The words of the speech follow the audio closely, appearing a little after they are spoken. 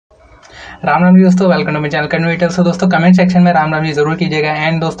राम राम जी दोस्तों, welcome to my channel कन्नू। सो दोस्तों comment section में राम राम जी जरूर कीजिएगा।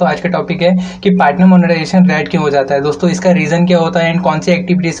 एंड दोस्तों आज का टॉपिक है कि पार्टनर मोनेटाइजेशन रेड क्यों हो जाता है। दोस्तों इसका रीजन क्या होता है एंड कौन सी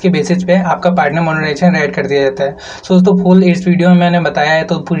एक्टिविटीज के बेसिस पे आपका पार्टनर मोनेटाइजेशन रेड कर दिया जाता है। सो दोस्तों फुल इस वीडियो में मैंने बताया है,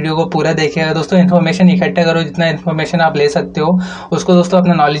 तो वीडियो को पूरा देखिएगा। दोस्तों इन्फॉर्मेशन इकट्ठा करो, जितना इन्फॉर्मेशन आप ले सकते हो उसको दोस्तों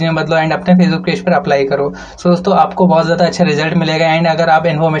अपना नॉलेज में बदलो एंड अपने फेसबुक पेज पर अप्लाई करो। सो दोस्तों आपको बहुत ज्यादा अच्छा रिजल्ट मिलेगा। एंड अगर आप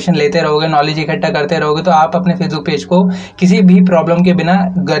इन्फॉर्मेशन लेते रहोगे, नॉलेज इकट्ठा करते रहोगे, तो आप अपने फेसबुक पेज को किसी भी प्रॉब्लम के बिना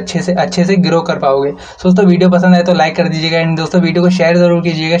अच्छे से ग्रो कर पाओगे। दोस्तों वीडियो पसंद आए तो लाइक कर दीजिएगा एंड दोस्तों वीडियो को शेयर जरूर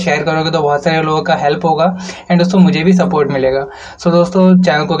कीजिएगा। शेयर करोगे तो बहुत सारे लोगों का हेल्प होगा एंड दोस्तों मुझे भी सपोर्ट मिलेगा। सो दोस्तों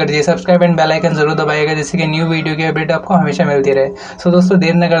चैनल को कर दीजिए सब्सक्राइब एंड बेल आइकन जरूर दबाइएगा, जिससे कि न्यू वीडियो की अपडेट आपको हमेशा मिलती रहे। सो दोस्तों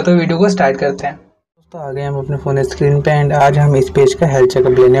देर न करते हुए वीडियो को स्टार्ट करते हैं। तो आ गए हम अपने फ़ोन स्क्रीन पे एंड आज हम इस पेज का हेल्थ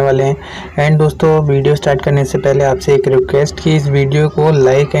चेकअप लेने वाले हैं। एंड दोस्तों वीडियो स्टार्ट करने से पहले आपसे एक रिक्वेस्ट कि इस वीडियो को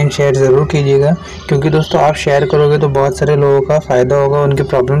लाइक एंड शेयर ज़रूर कीजिएगा, क्योंकि दोस्तों आप शेयर करोगे तो बहुत सारे लोगों का फ़ायदा होगा, उनकी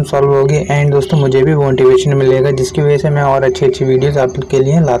प्रॉब्लम सॉल्व होगी एंड दोस्तों मुझे भी मोटिवेशन मिलेगा, जिसकी वजह से मैं और अच्छी वीडियोज़ आपके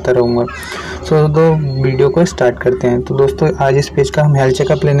लिए लाता रहूँगा। सो दो वीडियो को स्टार्ट करते हैं। तो दोस्तों आज इस पेज का हम हेल्थ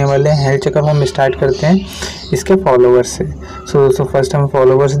चेकअप लेने वाले हैं। हेल्थ चेकअप हम स्टार्ट करते हैं इसके फॉलोवर्स से। सो फर्स्ट हम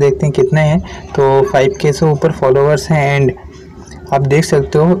फॉलोवर्स देखते हैं कितने हैं। तो 5K से ऊपर फॉलोवर्स हैं एंड आप देख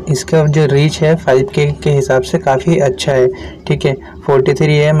सकते हो इसका जो रीच है 5K के हिसाब से काफ़ी अच्छा है। ठीक है, 43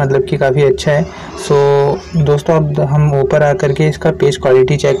 है, मतलब कि काफ़ी अच्छा है। सो दोस्तों अब हम ऊपर आकर के इसका पेज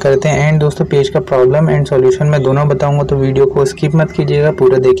क्वालिटी चेक करते हैं एंड दोस्तों पेज का प्रॉब्लम एंड सॉल्यूशन मैं दोनों बताऊंगा, तो वीडियो को स्किप मत कीजिएगा,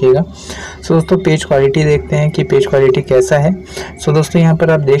 पूरा देखिएगा। सो दोस्तों पेज क्वालिटी देखते हैं कि पेज क्वालिटी कैसा है। सो दोस्तों यहाँ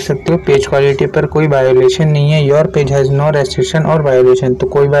पर आप देख सकते हो पेज क्वालिटी पर कोई वायोलेशन नहीं है। Your page has no restriction और वायोलेशन, तो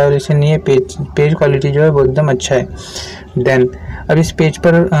कोई वायोलेशन नहीं है। पेज क्वालिटी जो है वो एकदम अच्छा है। देन अब इस पेज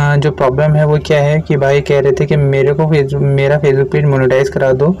पर जो प्रॉब्लम है वो क्या है कि भाई कह रहे थे कि मेरा फेसबुक पेज मोनेटाइज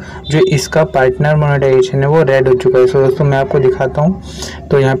करा दो, जो इसका पार्टनर मोनेटाइजेशन है वो रेड हो चुका है। सो दोस्तों मैं आपको दिखाता हूँ।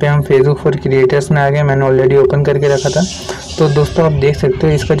 तो यहाँ पे हम फेसबुक फॉर क्रिएटर्स में आ गए, मैंने ऑलरेडी ओपन करके रखा था। तो दोस्तों आप देख सकते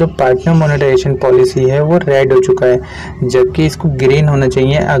हो इसका जो पार्टनर मोनेटाइजेशन पॉलिसी है वो रेड हो चुका है, जबकि इसको ग्रीन होना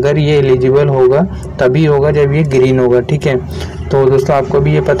चाहिए। अगर ये एलिजिबल होगा तभी होगा जब ये ग्रीन होगा। ठीक है, तो दोस्तों आपको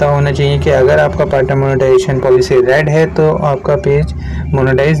भी ये पता होना चाहिए कि अगर आपका पार्टनर मोनेटाइजेशन पॉलिसी रेड है तो आपका पेज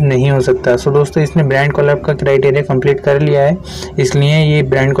मोनेटाइज नहीं हो सकता। सो दोस्तों इसने ब्रांड कोलैब का क्राइटेरिया कंप्लीट कर लिया है, इसलिए ये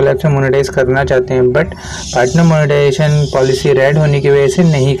ब्रांड कोलैब से मोनेटाइज करना चाहते हैं, but partner monetization policy red होने की वजह से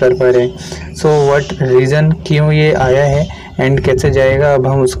नहीं कर पा रहे। सो व्हाट रीज़न, क्यों ये आया है एंड कैसे जाएगा, अब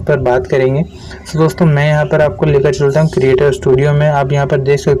हम उस पर बात करेंगे। तो दोस्तों मैं यहाँ पर आपको लेकर चलता हूँ क्रिएटर स्टूडियो में। आप यहाँ पर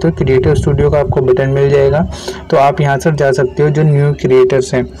देख सकते हो क्रिएटर स्टूडियो का आपको बटन मिल जाएगा, तो आप यहाँ से जा सकते हो जो न्यू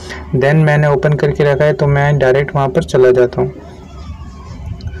क्रिएटर्स हैं। देन मैंने ओपन करके रखा है तो मैं डायरेक्ट वहाँ पर चला जाता हूँ।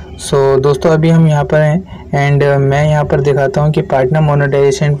 सो दोस्तों अभी हम यहाँ पर हैं एंड मैं यहाँ पर दिखाता हूँ कि पार्टनर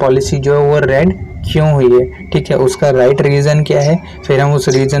मोनेटाइजेशन पॉलिसी जो है वो रेड क्यों हुई है। ठीक है, उसका राइट रीज़न क्या है, फिर हम उस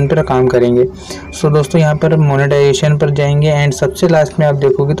रीज़न पर काम करेंगे। सो दोस्तों यहाँ पर मोनेटाइजेशन पर जाएंगे एंड सबसे लास्ट में आप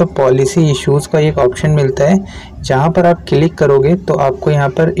देखोगे तो पॉलिसी इश्यूज़ का एक ऑप्शन मिलता है, जहाँ पर आप क्लिक करोगे तो आपको यहाँ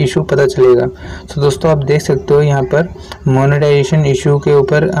पर इशू पता चलेगा। सो दोस्तों आप देख सकते हो यहाँ पर मोनेटाइजेशन इशू के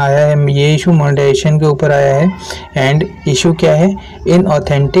ऊपर आया है, ये इशू मोनेटाइजेशन के ऊपर आया है एंड इशू क्या है,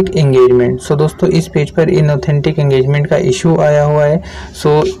 इनऑथेंटिक एंगेजमेंट। सो दोस्तों इस पेज पर इनऑथेंटिक एंगेजमेंट का इशू आया हुआ है।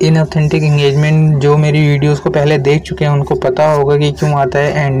 सो इनऑथेंटिक एंगेजमेंट जो मेरी वीडियोस को पहले देख चुके हैं उनको पता होगा कि क्यों आता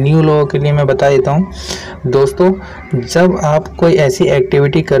है, एंड न्यू लोगों के लिए मैं बता देता हूँ। दोस्तों जब आप कोई ऐसी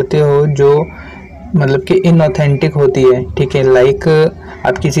एक्टिविटी करते हो जो मतलब कि इनऑथेंटिक होती है, ठीक है, लाइक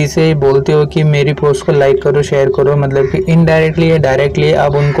आप किसी से बोलते हो कि मेरी पोस्ट को लाइक करो, शेयर करो, मतलब कि इनडायरेक्टली या डायरेक्टली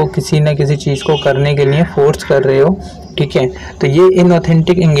आप उनको किसी न किसी चीज़ को करने के लिए फोर्स कर रहे हो। ठीक है, तो ये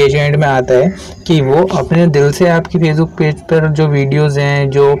इनऑथेंटिक एंगेजमेंट में आता है कि वो अपने दिल से आपकी फेसबुक पेज पर जो वीडियोस हैं,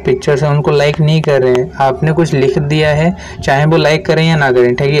 जो पिक्चर्स हैं, उनको लाइक नहीं कर रहे हैं। आपने कुछ लिख दिया है, चाहे वो लाइक करें या ना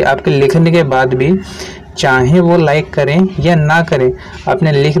करें, ठीक है, आपके लिखने के बाद भी चाहे वो लाइक करें या ना करें,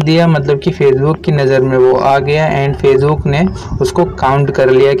 आपने लिख दिया, मतलब कि फेसबुक की नज़र में वो आ गया एंड फेसबुक ने उसको काउंट कर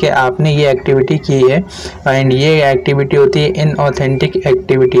लिया कि आपने ये एक्टिविटी की है एंड ये एक्टिविटी होती है इनऑथेंटिक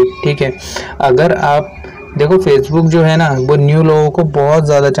एक्टिविटी। ठीक है, अगर आप देखो फेसबुक जो है ना वो न्यू लोगों को बहुत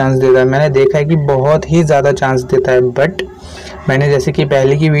ज़्यादा चांस देता है, मैंने देखा है कि बहुत ही ज़्यादा चांस देता है, बट मैंने जैसे कि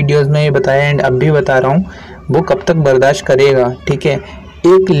पहले की वीडियोस में ये बताया एंड अब भी बता रहा हूँ, वो कब तक बर्दाश्त करेगा। ठीक है,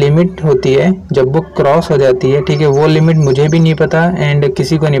 एक लिमिट होती है, जब वो क्रॉस हो जाती है, ठीक है, वो लिमिट मुझे भी नहीं पता एंड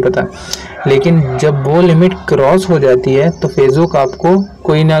किसी को नहीं पता, लेकिन जब वो लिमिट क्रॉस हो जाती है तो फेसबुक आपको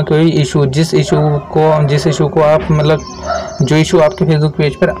कोई ना कोई इशू, जिस इशू को आप मतलब जो इशू आपके फेसबुक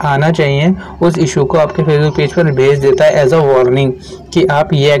पेज पर आना चाहिए उस इशू को आपके फेसबुक पेज पर भेज देता है एज अ वार्निंग कि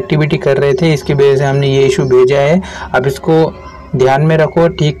आप ये एक्टिविटी कर रहे थे, इसकी वजह से हमने ये इशू भेजा है, आप इसको ध्यान में रखो,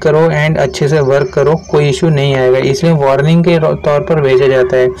 ठीक करो एंड अच्छे से वर्क करो, कोई इशू नहीं आएगा। इसलिए वार्निंग के तौर पर भेजा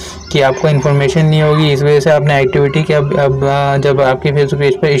जाता है कि आपको इन्फॉर्मेशन नहीं होगी, इस वजह से आपने एक्टिविटी की अब जब आपके फेसबुक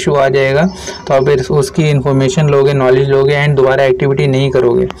पेज पर इशू आ जाएगा तो आप उसकी इन्फॉर्मेशन लोगे, नॉलेज लोगे एंड दोबारा एक्टिविटी नहीं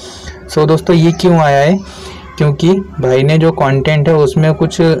करोगे। सो दोस्तों ये क्यों आया है, क्योंकि भाई ने जो कंटेंट है उसमें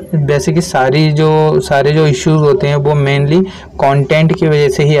कुछ जैसे कि सारे जो इश्यूज होते हैं वो मेनली कंटेंट की वजह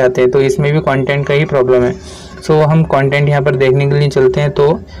से ही आते हैं, तो इसमें भी कंटेंट का ही प्रॉब्लम है। सो हम कंटेंट यहाँ पर देखने के लिए चलते हैं। तो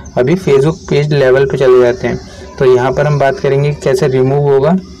अभी फेसबुक पेज लेवल पे चले जाते हैं। तो यहाँ पर हम बात करेंगे कैसे रिमूव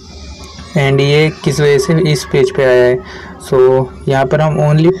होगा एंड ये किस वजह से इस पेज पे आया है। सो यहाँ पर हम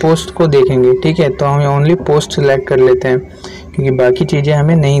ओनली पोस्ट को देखेंगे, ठीक है। तो हम ओनली पोस्ट सेलेक्ट कर लेते हैं क्योंकि बाकी चीज़ें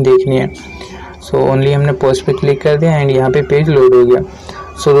हमें नहीं देखनी है। सो ओनली हमने पोस्ट पे क्लिक कर दिया एंड यहाँ पे पेज लोड हो गया।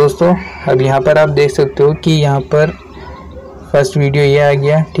 सो दोस्तों अब यहाँ पर आप देख सकते हो कि यहाँ पर फर्स्ट वीडियो ये आ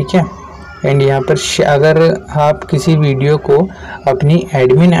गया, ठीक है। एंड यहाँ पर अगर आप किसी वीडियो को अपनी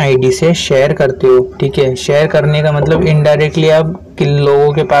एडमिन आईडी से शेयर करते हो, ठीक है, शेयर करने का मतलब इनडायरेक्टली आप किन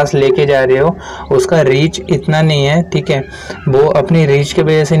लोगों के पास लेके जा रहे हो, उसका रीच इतना नहीं है, ठीक है, वो अपनी रीच की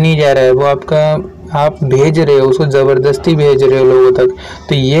वजह से नहीं जा रहा है, वो आप भेज रहे हो, उसको ज़बरदस्ती भेज रहे हो लोगों तक,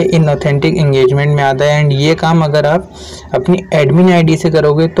 तो ये इनऑथेंटिक एंगेजमेंट में आता है। एंड ये काम अगर आप अपनी एडमिन आईडी से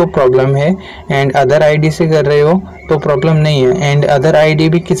करोगे तो प्रॉब्लम है एंड अदर आईडी से कर रहे हो तो प्रॉब्लम नहीं है। एंड अदर आईडी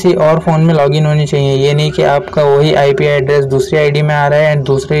भी किसी और फ़ोन में लॉगिन होनी चाहिए, ये नहीं कि आपका वही आईपी एड्रेस दूसरी आईडी में आ रहा है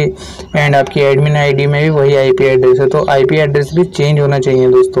एंड आपकी एडमिन आईडी में भी वही आईपी एड्रेस है, तो आईपी एड्रेस भी चेंज होना चाहिए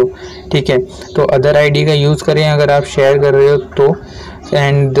दोस्तों, ठीक है। तो अदर आईडी का यूज़ करें अगर आप शेयर कर रहे हो तो।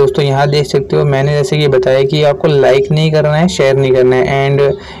 एंड दोस्तों यहाँ देख सकते हो मैंने जैसे कि बताया कि आपको लाइक नहीं करना है, शेयर नहीं करना है। एंड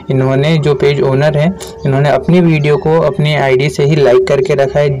इन्होंने जो पेज ओनर है इन्होंने अपनी वीडियो को अपनी आईडी से ही लाइक करके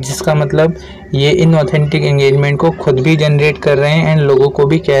रखा है, जिसका मतलब ये इनऑथेंटिक एंगेजमेंट को खुद भी जनरेट कर रहे हैं एंड लोगों को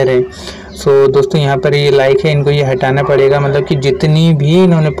भी कह रहे हैं। सो दोस्तों यहाँ पर ये लाइक है, इनको ये हटाना पड़ेगा, मतलब कि जितनी भी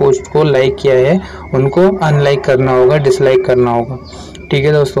इन्होंने पोस्ट को लाइक किया है उनको अनलाइक करना होगा, डिसलाइक करना होगा, ठीक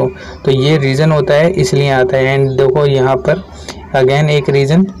है दोस्तों। तो ये रीज़न होता है, इसलिए आता है। एंड देखो यहाँ पर अगेन एक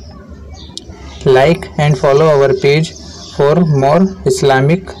reason, like and follow our page for more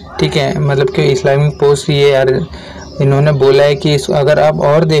Islamic, ठीक है, मतलब कि इस्लामिक पोस्ट ये यार इन्होंने बोला है कि अगर आप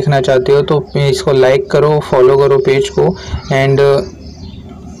और देखना चाहते हो तो इसको लाइक करो, फॉलो करो पेज को एंड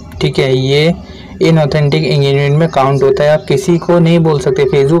ठीक है, ये इनऑथेंटिक एंगेजमेंट में काउंट होता है। आप किसी को नहीं बोल सकते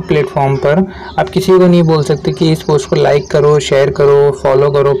फेसबुक प्लेटफॉर्म पर, आप किसी को नहीं बोल सकते कि इस पोस्ट को लाइक करो, शेयर करो, फॉलो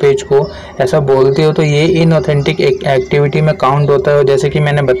करो पेज को, ऐसा बोलते हो तो ये इनऑथेंटिक एक्टिविटी में काउंट होता है। जैसे कि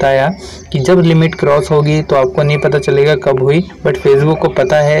मैंने बताया कि जब लिमिट क्रॉस होगी तो आपको नहीं पता चलेगा कब हुई, बट फेसबुक को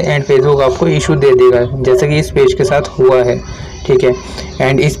पता है एंड फेसबुक आपको इशू दे देगा, जैसे कि इस पेज के साथ हुआ है, ठीक है।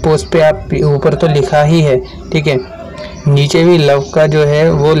 एंड इस पोस्ट पे आप ऊपर तो लिखा ही है, ठीक है, नीचे भी लव का जो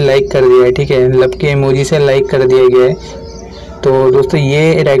है वो लाइक कर दिया है, ठीक है, लव के इमोजी से लाइक कर दिया गया है। तो दोस्तों ये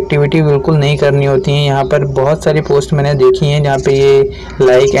एक्टिविटी बिल्कुल नहीं करनी होती है। यहाँ पर बहुत सारी पोस्ट मैंने देखी हैं जहाँ पे ये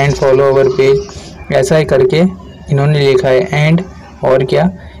like and follow our page ऐसा ही करके इन्होंने लिखा है। एंड और क्या,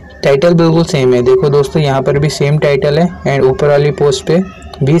 टाइटल बिल्कुल सेम है, देखो दोस्तों यहाँ पर भी सेम टाइटल है एंड ऊपर वाली पोस्ट पे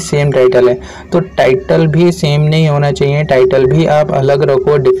भी सेम टाइटल है। तो टाइटल भी सेम नहीं होना चाहिए, टाइटल भी आप अलग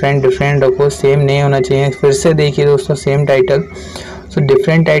रखो, डिफरेंट रखो, सेम नहीं होना चाहिए। फिर से देखिए दोस्तों same title, so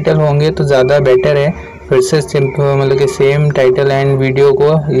different title होंगे तो ज़्यादा बेटर है। फिर से मतलब कि सेम टाइटल एंड वीडियो को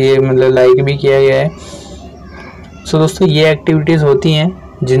ये मतलब लाइक भी किया गया है। सो दोस्तों ये एक्टिविटीज़ होती हैं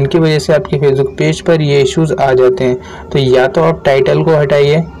जिनकी वजह से आपके फेसबुक पेज पर ये इश्यूज़ आ जाते हैं। तो या तो आप टाइटल को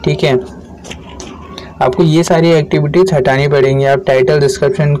हटाइए, ठीक है, आपको ये सारी एक्टिविटीज़ हटानी पड़ेंगी। आप टाइटल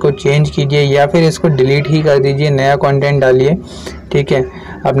डिस्क्रिप्शन को चेंज कीजिए या फिर इसको डिलीट ही कर दीजिए, नया कंटेंट डालिए, ठीक है।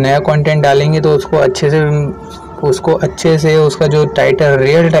 आप नया कंटेंट डालेंगे तो उसको अच्छे से उसका जो टाइटल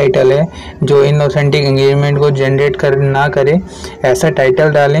रियल टाइटल है जो इनऑथेंटिक एंगेजमेंट को जनरेट ना करे ऐसा टाइटल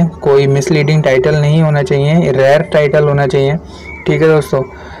डालें। कोई मिसलीडिंग टाइटल नहीं होना चाहिए, रेयर टाइटल होना चाहिए, ठीक है दोस्तों।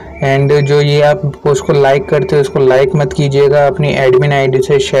 एंड जो ये आप पोस्ट को लाइक करते हो उसको लाइक मत कीजिएगा, अपनी एडमिन आईडी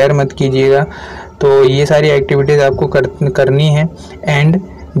से शेयर मत कीजिएगा। तो ये सारी एक्टिविटीज़ आपको करनी है। एंड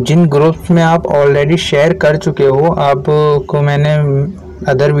जिन ग्रुप्स में आप ऑलरेडी शेयर कर चुके हो, आपको मैंने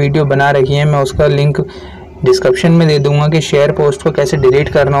अदर वीडियो बना रखी है, मैं उसका लिंक डिस्क्रिप्शन में दे दूंगा कि शेयर पोस्ट को कैसे डिलीट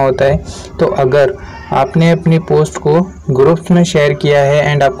करना होता है। तो अगर आपने अपनी पोस्ट को ग्रुप्स में शेयर किया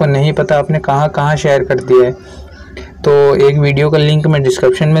है एंड आपको नहीं पता आपने कहाँ शेयर कर दिया है, तो एक वीडियो का लिंक मैं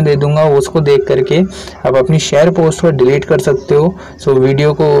डिस्क्रिप्शन में दे दूंगा, उसको देख करके आप अपनी शेयर पोस्ट को डिलीट कर सकते हो। सो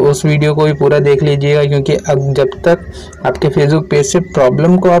उस वीडियो को भी पूरा देख लीजिएगा, क्योंकि अब जब तक आपके फेसबुक पेज से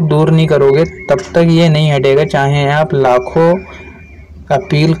प्रॉब्लम को आप दूर नहीं करोगे तब तक ये नहीं हटेगा, चाहे आप लाखों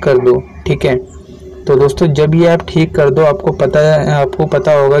अपील कर दो, ठीक है। तो दोस्तों जब ये आप ठीक कर दो, आपको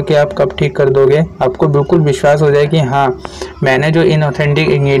पता होगा कि आप कब ठीक कर दोगे। आपको बिल्कुल विश्वास हो जाए कि हाँ, मैंने जो इनऑथेंटिक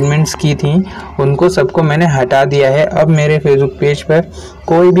एंगेजमेंट्स की थी उनको सबको मैंने हटा दिया है। अब मेरे फेसबुक पेज पर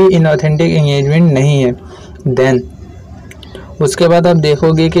कोई भी इनऑथेंटिक एंगेजमेंट नहीं है। देन उसके बाद आप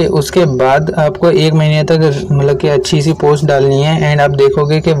देखोगे कि उसके बाद आपको 1 महीने तक मतलब कि अच्छी सी पोस्ट डालनी है, एंड आप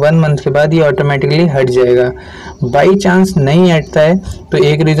देखोगे कि 1 मंथ के बाद ये ऑटोमेटिकली हट जाएगा। बाई चांस नहीं हटता है तो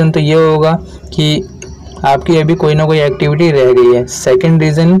एक रीज़न तो ये होगा कि आपकी अभी कोई ना कोई एक्टिविटी रह गई है। सेकंड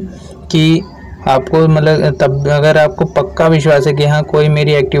रीज़न कि आपको मतलब तब अगर आपको पक्का विश्वास है कि हाँ कोई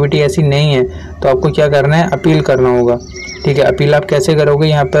मेरी एक्टिविटी ऐसी नहीं है, तो आपको क्या करना है, अपील करना होगा। ठीक है, अपील आप कैसे करोगे,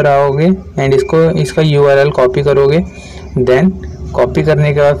 यहाँ पर आओगे एंड इसका URL कॉपी करोगे। देन कॉपी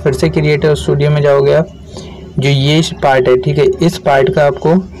करने के बाद फिर से क्रिएटिव स्टूडियो में जाओगे आप। जो ये पार्ट है, ठीक है, इस पार्ट का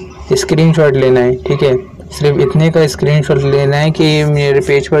आपको स्क्रीनशॉट लेना है। ठीक है, सिर्फ इतने का स्क्रीनशॉट लेना है कि मेरे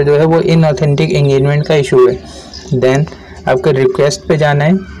पेज पर जो है वो इनऑथेंटिक एंगेजमेंट का इशू है। देन आपको रिक्वेस्ट पे जाना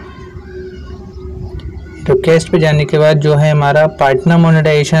है। रिक्वेस्ट पे जाने के बाद जो है हमारा पार्टनर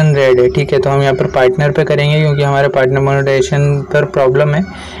मोनेटाइजेशन रेड है। ठीक है, तो हम यहाँ पर पार्टनर पे करेंगे क्योंकि हमारे पार्टनर मोनेटाइजेशन पर प्रॉब्लम है।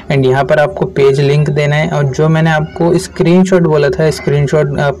 एंड यहाँ पर आपको पेज लिंक देना है, और जो मैंने आपको स्क्रीनशॉट बोला था,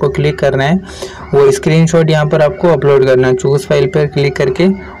 स्क्रीनशॉट आपको क्लिक करना है। वो स्क्रीनशॉट यहाँ पर आपको अपलोड करना है। चूज़ फाइल पर क्लिक करके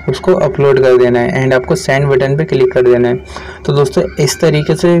उसको अपलोड कर देना है एंड आपको सेंड बटन पे क्लिक कर देना है। तो दोस्तों इस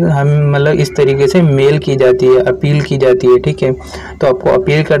तरीके से इस तरीके से मेल की जाती है, अपील की जाती है। ठीक है, तो आपको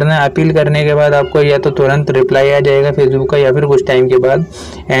अपील करना है। अपील करने के बाद आपको या तो तुरंत रिप्लाई आ जाएगा फेसबुक का, या फिर कुछ टाइम के बाद।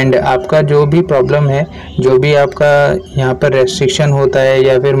 एंड आपका जो भी प्रॉब्लम है, जो भी आपका यहाँ पर रेस्ट्रिक्शन होता है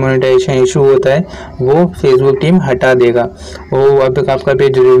या फिर मोनेटाइजेशन इशू होता है, वो फेसबुक टीम हटा देगा। वो आपका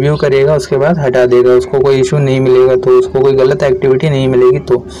पेज रिव्यू करेगा, उसके बाद हटा देगा। उसको कोई इशू नहीं मिलेगा, तो उसको कोई गलत एक्टिविटी नहीं मिलेगी।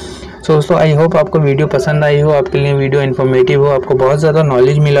 तो सो दोस्तों आई होप आपको वीडियो पसंद आई हो, आपके लिए वीडियो इन्फॉर्मेटिव हो, आपको बहुत ज़्यादा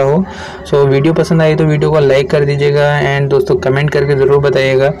नॉलेज मिला हो। सो वीडियो पसंद आई तो वीडियो को लाइक कर दीजिएगा, एंड दोस्तों कमेंट करके ज़रूर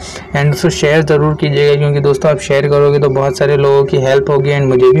बताइएगा, एंड दोस्तों शेयर ज़रूर कीजिएगा, क्योंकि दोस्तों आप शेयर करोगे तो बहुत सारे लोगों की हेल्प होगी एंड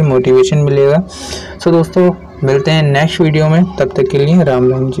मुझे भी मोटिवेशन मिलेगा। सो दोस्तों मिलते हैं नेक्स्ट वीडियो में, तब तक के लिए राम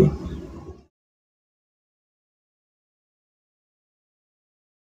राम जी।